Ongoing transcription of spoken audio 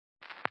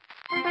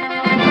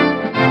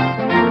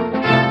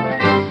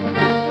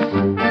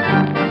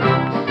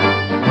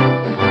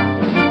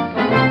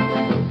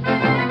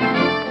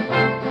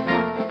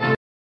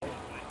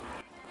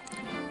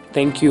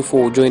Thank you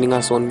for joining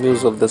us on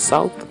News of the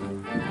South.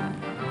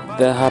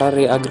 The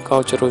Harare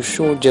Agricultural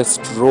Show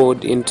just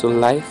roared into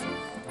life,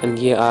 and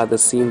here are the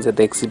scenes at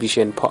the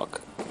exhibition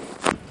park.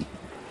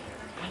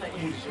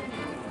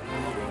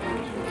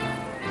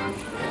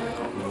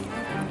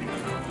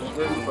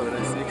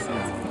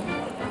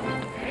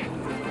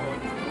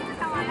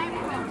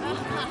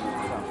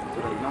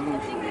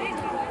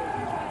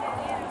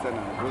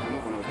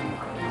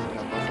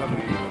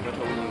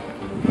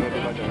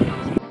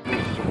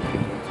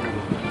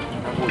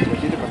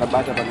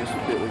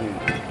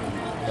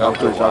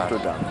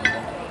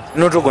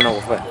 Inotogona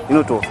kufa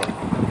inotofa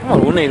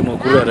una iri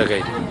makuru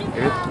arakaita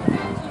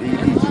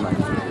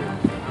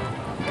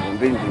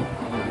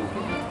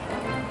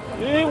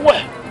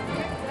iwe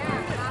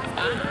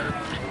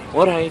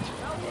all right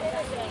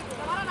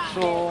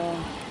so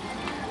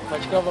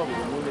pachikava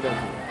kunomira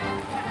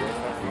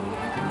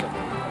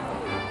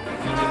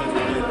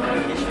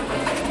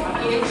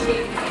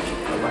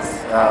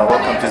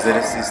welcome to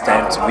ZSC's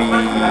Times.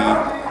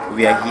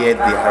 We are here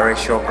at the Harare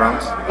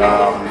Showground,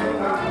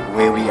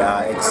 where we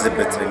are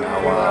exhibiting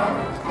our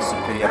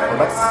superior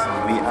products.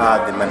 We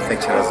are the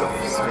manufacturers of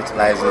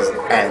fertilizers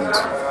and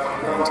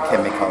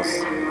chemicals.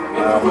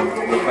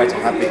 We're quite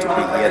happy to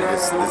be here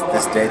this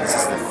day. This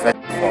is the first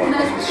for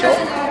the show,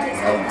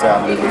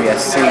 and we are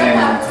seeing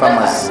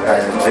farmers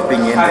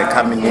dripping in. They're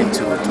coming in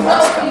to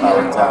ask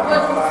about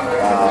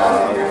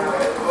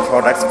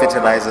products,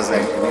 fertilizers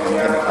and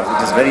chemicals.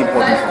 It is very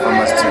important for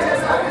farmers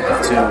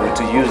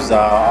to use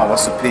our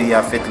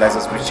superior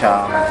fertilizers, which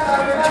are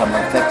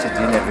manufactured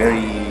in a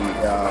very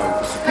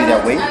superior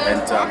way.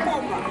 And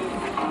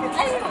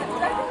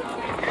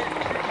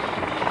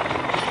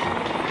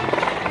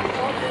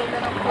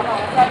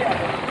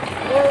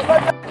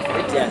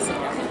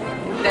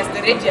that's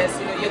the radius,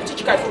 your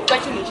typical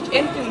opportunity,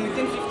 anything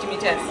within 50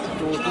 meters.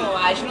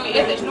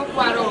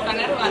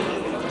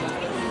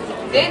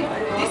 Then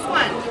this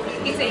one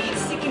is a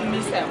heat-seeking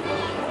missile.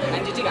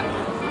 And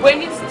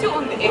when it's still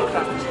on the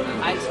aircraft,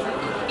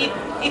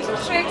 it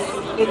tracks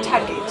the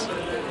target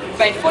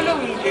by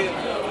following the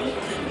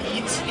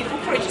heat. It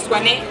approaches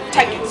one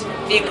target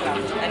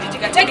aircraft, and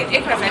it target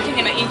aircraft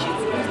and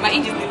my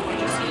engines they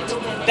produce heat.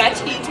 That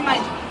heat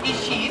is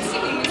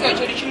heat-seeking missile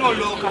traditional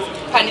local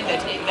planet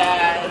that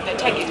the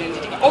target,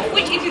 of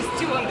which it is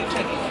still on the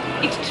target.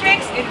 It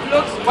tracks and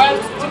blocks while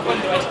still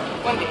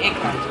on the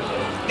aircraft.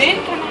 Then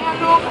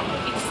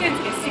it sends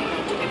a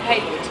signal to the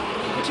pilot.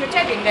 Put your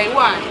target in die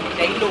one,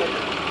 die low.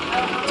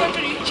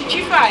 Totally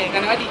chichify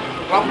and already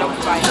walk up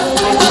fire.